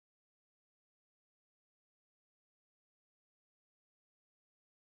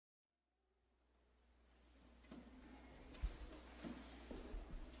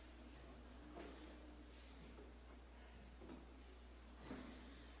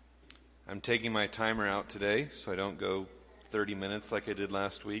I'm taking my timer out today so I don't go 30 minutes like I did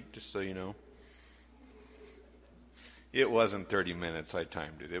last week, just so you know. It wasn't 30 minutes I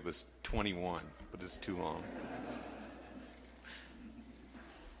timed it. It was 21, but it's too long.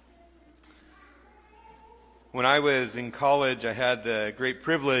 When I was in college, I had the great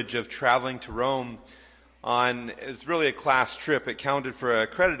privilege of traveling to Rome it was really a class trip. It counted for a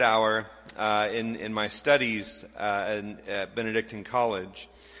credit hour in my studies at Benedictine College.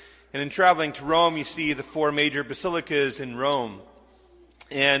 And in traveling to Rome, you see the 4 major basilicas in Rome.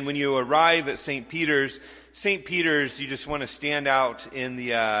 And when you arrive at St. Peter's, you just want to stand out in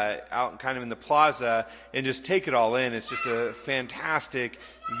the kind of in the plaza and just take it all in. It's just a fantastic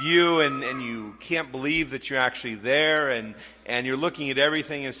view, and you can't believe that you're actually there, and you're looking at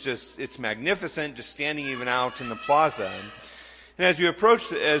everything. It's magnificent, just standing even out in the plaza. And as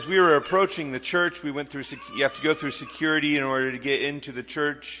we were approaching the church, we went through. You have to go through security in order to get into the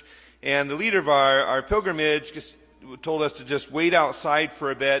church. And the leader of our pilgrimage just told us to just wait outside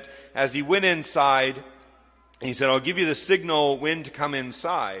for a bit. As he went inside, he said, "I'll give you the signal when to come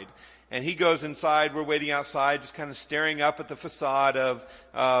inside." And he goes inside. We're waiting outside, just kind of staring up at the facade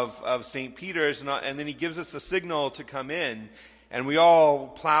of St. Peter's. And then he gives us the signal to come in. And we all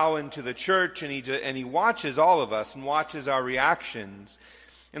plow into the church, and he watches all of us and watches our reactions.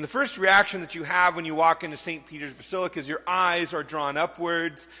 And the first reaction that you have when you walk into St. Peter's Basilica is your eyes are drawn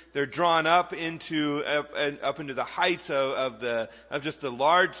upwards. They're drawn up into the heights of just the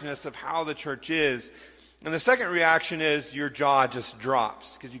largeness of how the church is. And the second reaction is your jaw just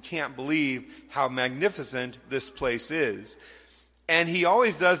drops because you can't believe how magnificent this place is. And he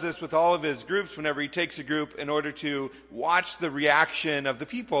always does this with all of his groups whenever he takes a group in order to watch the reaction of the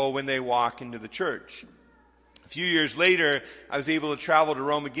people when they walk into the church. A few years later, I was able to travel to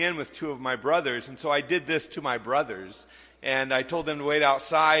Rome again with 2 of my brothers, and so I did this to my brothers. And I told them to wait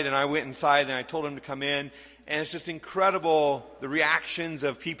outside, and I went inside, and I told them to come in. And it's just incredible, the reactions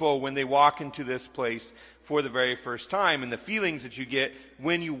of people when they walk into this place for the very first time, and the feelings that you get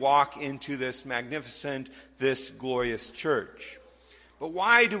when you walk into this magnificent, this glorious church. But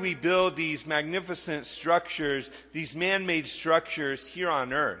why do we build these magnificent structures, these man-made structures here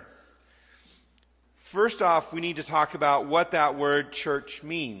on earth? First off, we need to talk about what that word church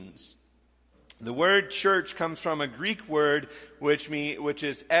means. The word church comes from a Greek word which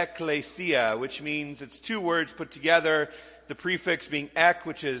is ekklesia, which means it's 2 words put together, the prefix being ek,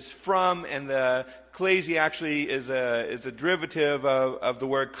 which is from, and the klesia actually is a derivative of the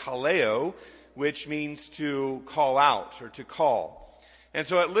word kaleo, which means to call out or to call. And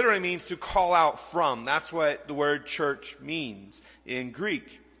so it literally means to call out from. That's what the word church means in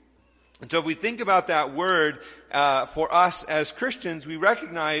Greek. And so if we think about that word, for us as Christians, we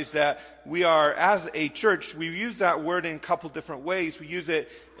recognize that we are, as a church, we use that word in a couple different ways. We use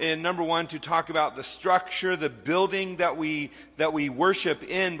it in, number one, to talk about the structure, the building that we worship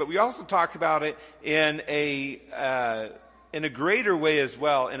in, but we also talk about it in a greater way as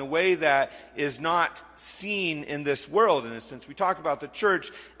well, in a way that is not seen in this world, in a sense. We talk about the church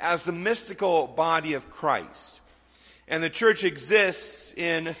as the mystical body of Christ. And the church exists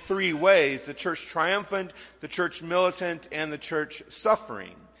in 3 ways: the church triumphant, the church militant, and the church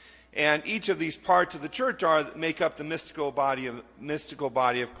suffering. And each of these parts of the church make up the mystical body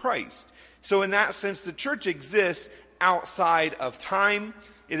of Christ. So in that sense, the church exists outside of time.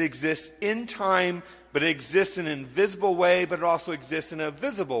 It exists in time, but it exists in an invisible way, but it also exists in a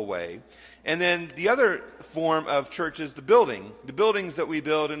visible way. And then the other form of church is the buildings that we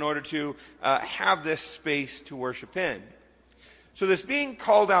build in order to have this space to worship in. So this being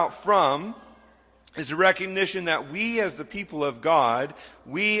called out from is a recognition that we as the people of God,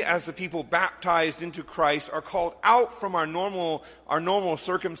 we as the people baptized into Christ, are called out from our normal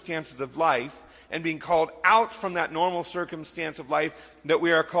circumstances of life, and being called out from that normal circumstance of life, that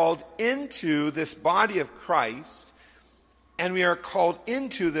we are called into this body of Christ, and we are called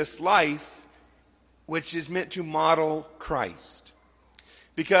into this life which is meant to model Christ.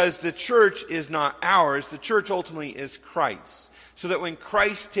 Because the church is not ours, the church ultimately is Christ. So that when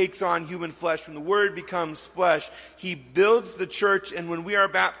Christ takes on human flesh, when the Word becomes flesh, He builds the church, and when we are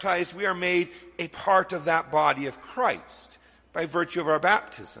baptized, we are made a part of that body of Christ by virtue of our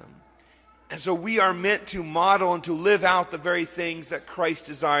baptism. And so we are meant to model and to live out the very things that Christ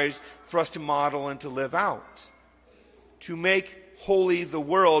desires for us to model and to live out. To make holy the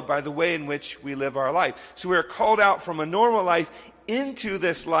world by the way in which we live our life. So we are called out from a normal life into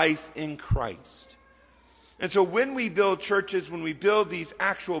this life in Christ. And so when we build churches, when we build these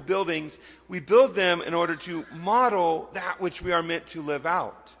actual buildings, we build them in order to model that which we are meant to live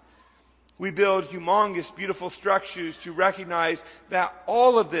out. We build humongous, beautiful structures to recognize that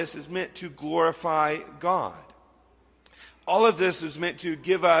all of this is meant to glorify God. All of this is meant to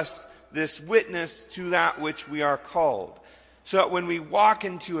give us this witness to that which we are called. So that when we walk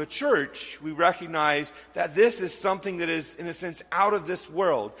into a church, we recognize that this is something that is, in a sense, out of this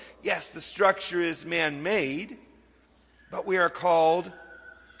world. Yes, the structure is man-made, but we are called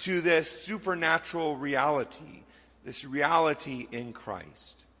to this supernatural reality, this reality in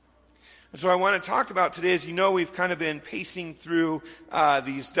Christ. And so I want to talk about today, as you know, we've kind of been pacing through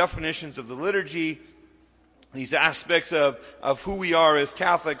these definitions of the liturgy, these aspects of who we are as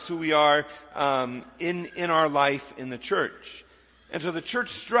Catholics, who we are in our life in the church. And so the church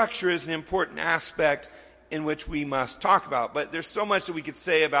structure is an important aspect in which we must talk about. But there's so much that we could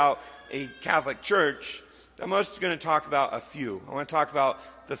say about a Catholic church. I'm just going to talk about a few. I want to talk about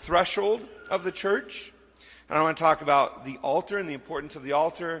the threshold of the church, and I want to talk about the altar and the importance of the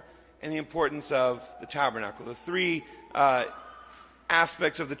altar, and the importance of the tabernacle. The three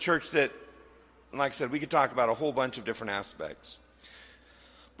aspects of the church that, like I said, we could talk about a whole bunch of different aspects.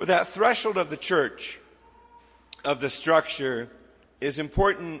 But that threshold of the church, of the structure, is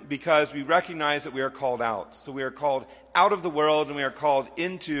important because we recognize that we are called out. So we are called out of the world, and we are called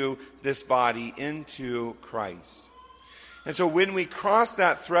into this body, into Christ. And so when we cross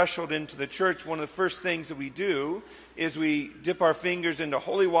that threshold into the church, one of the first things that we do is we dip our fingers into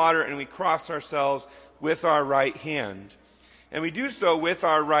holy water and we cross ourselves with our right hand. And we do so with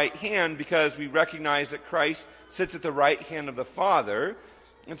our right hand because we recognize that Christ sits at the right hand of the Father.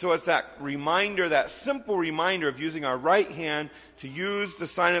 And so it's that reminder, that simple reminder of using our right hand to use the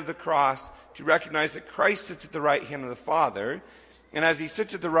sign of the cross to recognize that Christ sits at the right hand of the Father. And as he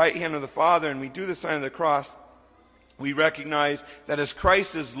sits at the right hand of the Father and we do the sign of the cross, we recognize that as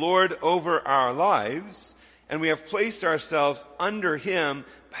Christ is Lord over our lives, and we have placed ourselves under him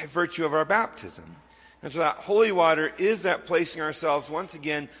by virtue of our baptism. And so that holy water is that placing ourselves once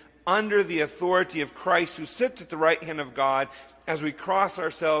again under the authority of Christ who sits at the right hand of God as we cross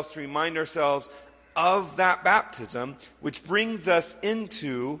ourselves to remind ourselves of that baptism, which brings us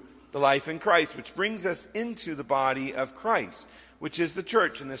into the life in Christ, which brings us into the body of Christ, which is the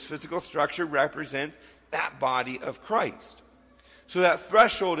church. And this physical structure represents that body of Christ. So that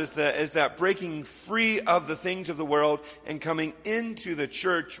threshold is that breaking free of the things of the world and coming into the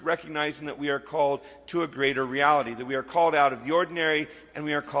church, recognizing that we are called to a greater reality, that we are called out of the ordinary and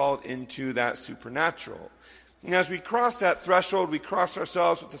we are called into that supernatural. And as we cross that threshold, we cross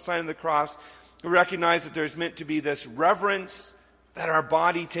ourselves with the sign of the cross. We recognize that there's meant to be this reverence that our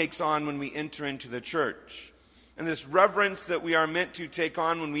body takes on when we enter into the church. And this reverence that we are meant to take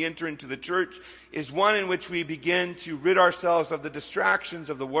on when we enter into the church is one in which we begin to rid ourselves of the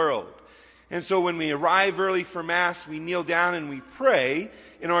distractions of the world. And so when we arrive early for Mass, we kneel down and we pray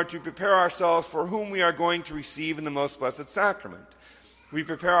in order to prepare ourselves for whom we are going to receive in the most blessed sacrament. We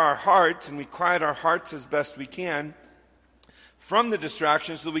prepare our hearts and we quiet our hearts as best we can from the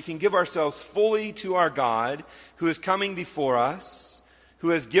distractions so that we can give ourselves fully to our God who is coming before us, who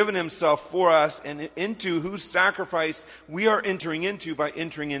has given himself for us, and into whose sacrifice we are entering into by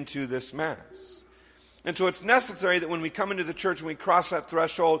entering into this Mass. And so it's necessary that when we come into the church and we cross that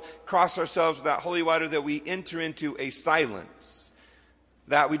threshold, cross ourselves with that holy water, that we enter into a silence.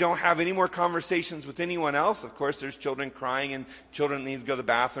 That we don't have any more conversations with anyone else. Of course, there's children crying and children need to go to the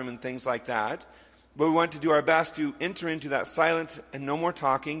bathroom and things like that. But we want to do our best to enter into that silence and no more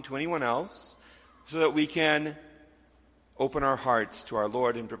talking to anyone else so that we can open our hearts to our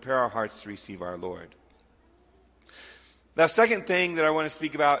Lord and prepare our hearts to receive our Lord. The second thing that I want to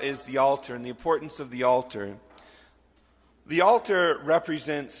speak about is the altar and the importance of the altar. The altar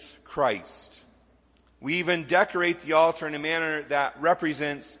represents Christ. We even decorate the altar in a manner that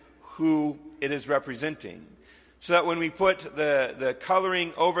represents who it is representing. So that when we put the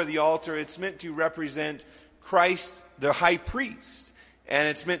coloring over the altar, it's meant to represent Christ, the high priest. And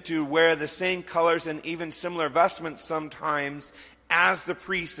it's meant to wear the same colors and even similar vestments sometimes as the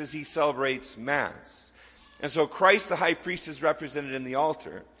priest as he celebrates Mass. And so Christ, the high priest, is represented in the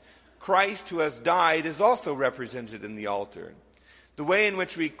altar. Christ, who has died, is also represented in the altar. The way in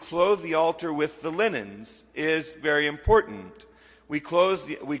which we clothe the altar with the linens is very important. We clothe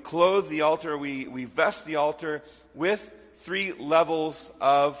the altar, we vest the altar with 3 levels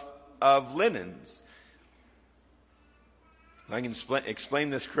of linens. I can explain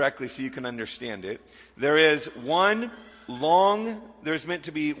this correctly so you can understand it. There's meant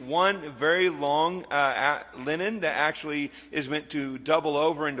to be one very long linen that actually is meant to double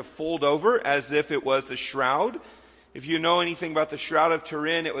over and to fold over as if it was a shroud. If you know anything about the Shroud of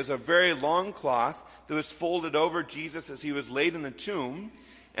Turin, it was a very long cloth that was folded over Jesus as he was laid in the tomb.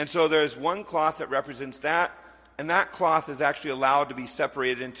 And so there's one cloth that represents that, and that cloth is actually allowed to be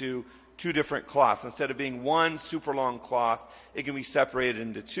separated into two different cloths. Instead of being one super long cloth, it can be separated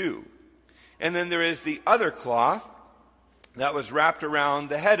into two. And then there is the other cloth that was wrapped around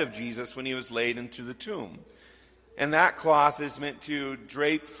the head of Jesus when he was laid into the tomb. And that cloth is meant to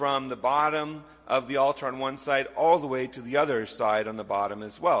drape from the bottom of the altar on one side all the way to the other side on the bottom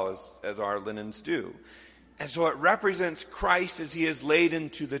as well, as our linens do. And so it represents Christ as he is laid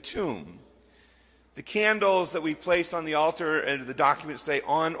into the tomb. The candles that we place on the altar, and the documents say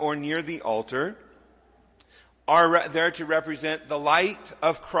on or near the altar, are there to represent the light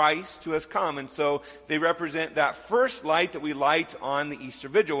of Christ who has come. And so they represent that first light that we light on the Easter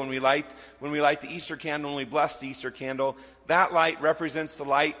Vigil. When we light the Easter candle, when we bless the Easter candle, that light represents the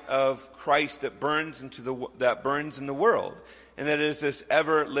light of Christ that burns in the world. And that is this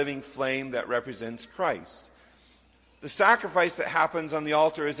ever-living flame that represents Christ. The sacrifice that happens on the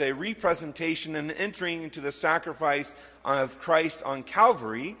altar is a representation and entering into the sacrifice of Christ on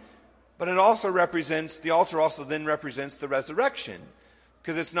Calvary. But it also represents, the altar also then represents the resurrection.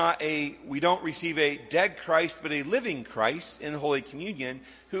 Because we don't receive a dead Christ, but a living Christ in Holy Communion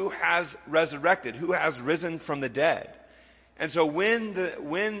who has resurrected, who has risen from the dead. And so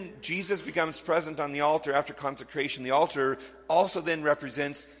when Jesus becomes present on the altar after consecration, the altar also then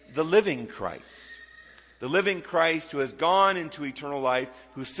represents the living Christ. The living Christ who has gone into eternal life,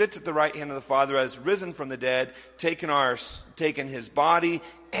 who sits at the right hand of the Father, has risen from the dead, taken his body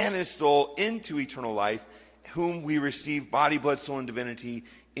and his soul into eternal life, whom we receive body, blood, soul, and divinity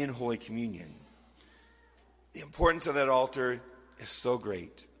in Holy Communion. The importance of that altar is so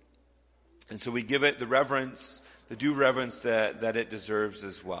great. And so we give it the reverence, the due reverence that it deserves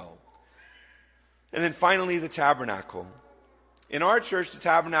as well. And then finally, the tabernacle. In our church, the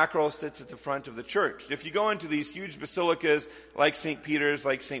tabernacle sits at the front of the church. If you go into these huge basilicas like St. Peter's,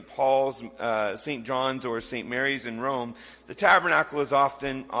 like St. Paul's, St. John's, or St. Mary's in Rome, the tabernacle is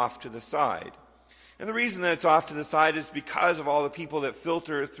often off to the side. And the reason that it's off to the side is because of all the people that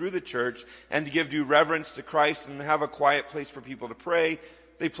filter through the church, and to give due reverence to Christ and have a quiet place for people to pray,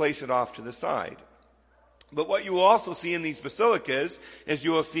 they place it off to the side. But what you will also see in these basilicas, is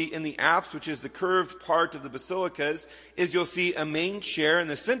you will see in the apse, which is the curved part of the basilicas, is you'll see a main chair in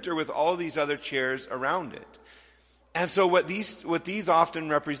the center with all these other chairs around it. And so what these often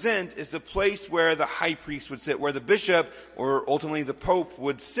represent is the place where the high priest would sit, where the bishop, or ultimately the pope,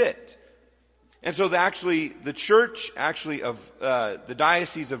 would sit. And so the church of the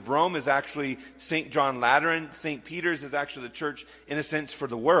Diocese of Rome is actually St. John Lateran. St. Peter's is actually the church, in a sense, for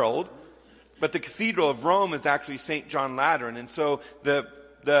the world. But the Cathedral of Rome is actually St. John Lateran. And so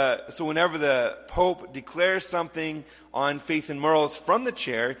so whenever the Pope declares something on faith and morals from the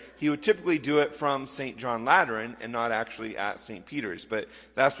chair, he would typically do it from St. John Lateran and not actually at St. Peter's. But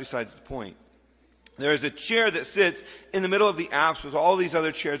that's besides the point. There is a chair that sits in the middle of the apse with all these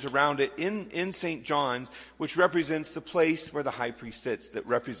other chairs around it in St. John's, which represents the place where the high priest sits, that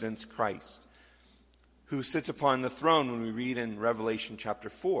represents Christ, who sits upon the throne when we read in Revelation chapter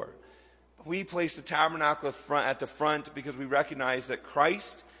 4. We place the tabernacle at the front because we recognize that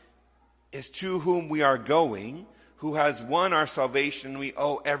Christ is to whom we are going, who has won our salvation, we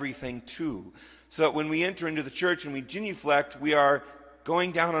owe everything to. So that when we enter into the church and we genuflect, we are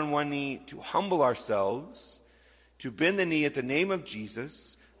going down on one knee to humble ourselves, to bend the knee at the name of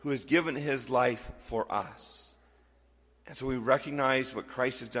Jesus, who has given his life for us. And so we recognize what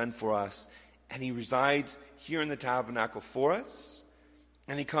Christ has done for us, and he resides here in the tabernacle for us.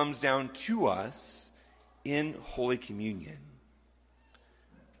 And he comes down to us in Holy Communion.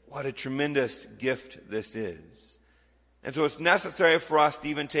 What a tremendous gift this is. And so it's necessary for us to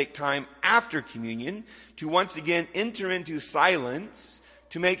even take time after communion to once again enter into silence,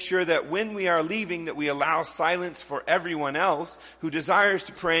 to make sure that when we are leaving, that we allow silence for everyone else who desires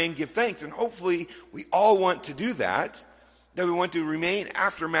to pray and give thanks. And hopefully we all want to do that we want to remain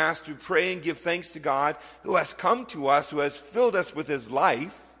after Mass to pray and give thanks to God who has come to us, who has filled us with his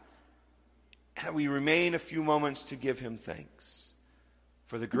life, and we remain a few moments to give him thanks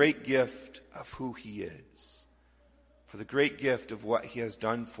for the great gift of who he is, for the great gift of what he has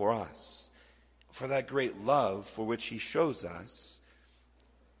done for us, for that great love for which he shows us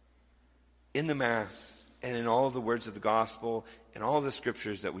in the Mass and in all of the words of the gospel and all the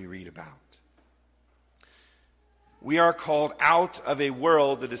scriptures that we read about. We are called out of a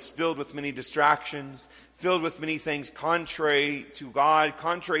world that is filled with many distractions, filled with many things contrary to God,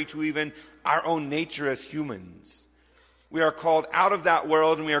 contrary to even our own nature as humans. We are called out of that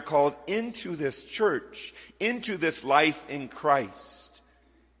world, and we are called into this church, into this life in Christ,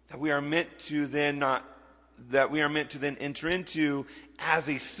 that we are meant to then not that we are meant to then enter into as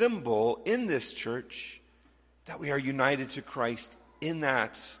a symbol in this church, that we are united to Christ in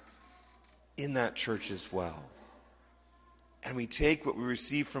that church as well. And we take what we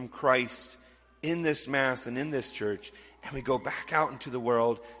receive from Christ in this Mass and in this church, and we go back out into the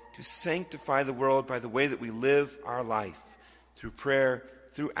world to sanctify the world by the way that we live our life, through prayer,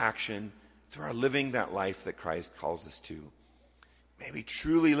 through action, through our living that life that Christ calls us to. May we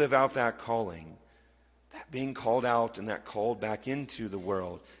truly live out that calling, that being called out and that called back into the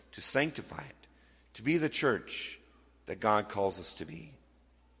world to sanctify it, to be the church that God calls us to be.